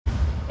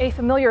A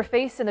familiar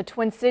face in the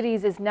Twin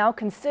Cities is now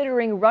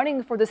considering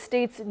running for the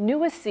state's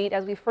newest seat,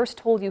 as we first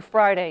told you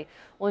Friday.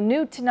 Well,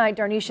 new tonight,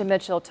 Darnisha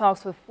Mitchell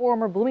talks with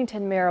former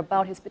Bloomington mayor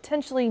about his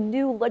potentially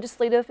new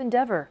legislative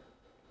endeavor.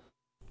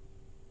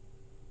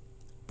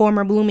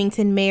 Former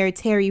Bloomington Mayor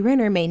Terry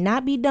Renner may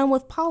not be done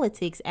with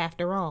politics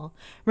after all.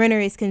 Renner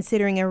is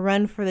considering a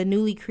run for the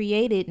newly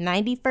created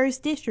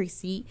 91st District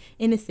seat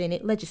in the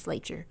Senate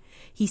legislature.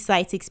 He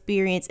cites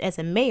experience as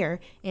a mayor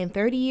and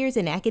 30 years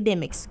in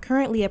academics,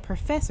 currently a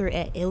professor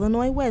at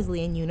Illinois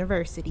Wesleyan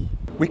University.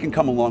 We can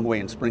come a long way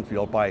in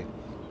Springfield by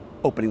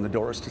opening the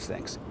doors to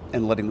things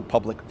and letting the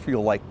public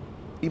feel like,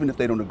 even if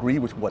they don't agree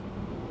with what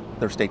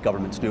their state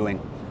government's doing,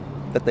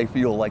 that they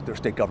feel like their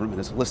state government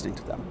is listening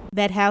to them.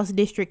 That House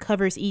district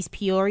covers East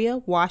Peoria,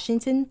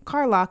 Washington,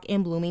 Carlock,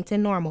 and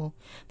Bloomington Normal.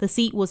 The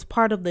seat was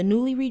part of the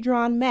newly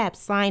redrawn map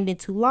signed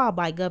into law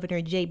by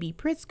Governor J.B.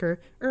 Pritzker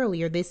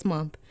earlier this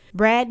month.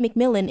 Brad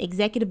McMillan,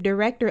 executive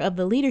director of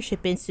the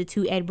Leadership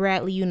Institute at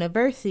Bradley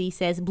University,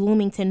 says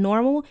Bloomington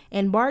Normal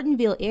and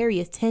Bartonville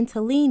areas tend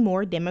to lean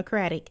more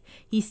Democratic.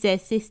 He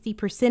says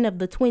 60% of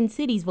the Twin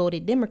Cities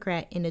voted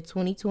Democrat in the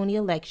 2020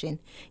 election,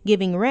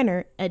 giving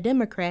Renner, a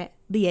Democrat,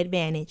 the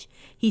advantage.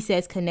 He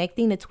says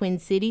connecting the Twin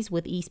Cities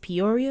with East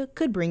Peoria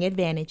could bring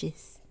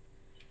advantages.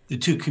 The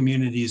two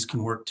communities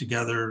can work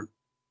together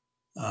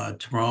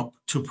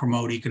to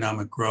promote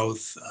economic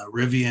growth.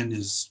 Rivian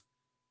is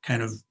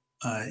kind of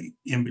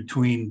in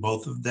between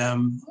both of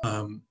them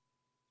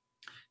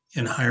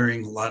in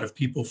hiring a lot of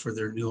people for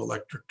their new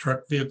electric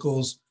truck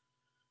vehicles.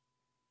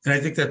 And I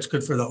think that's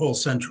good for the whole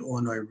central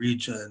Illinois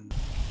region.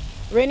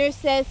 Renner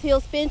says he'll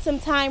spend some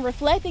time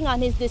reflecting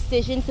on his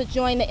decision to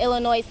join the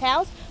Illinois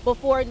House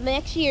before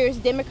next year's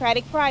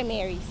Democratic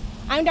primaries.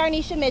 I'm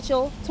Darnisha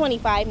Mitchell,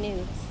 25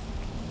 News.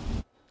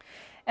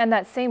 And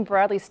that same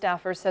Bradley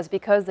staffer says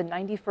because the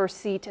 91st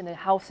seat in the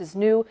House is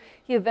new,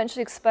 he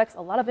eventually expects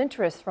a lot of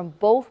interest from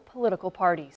both political parties.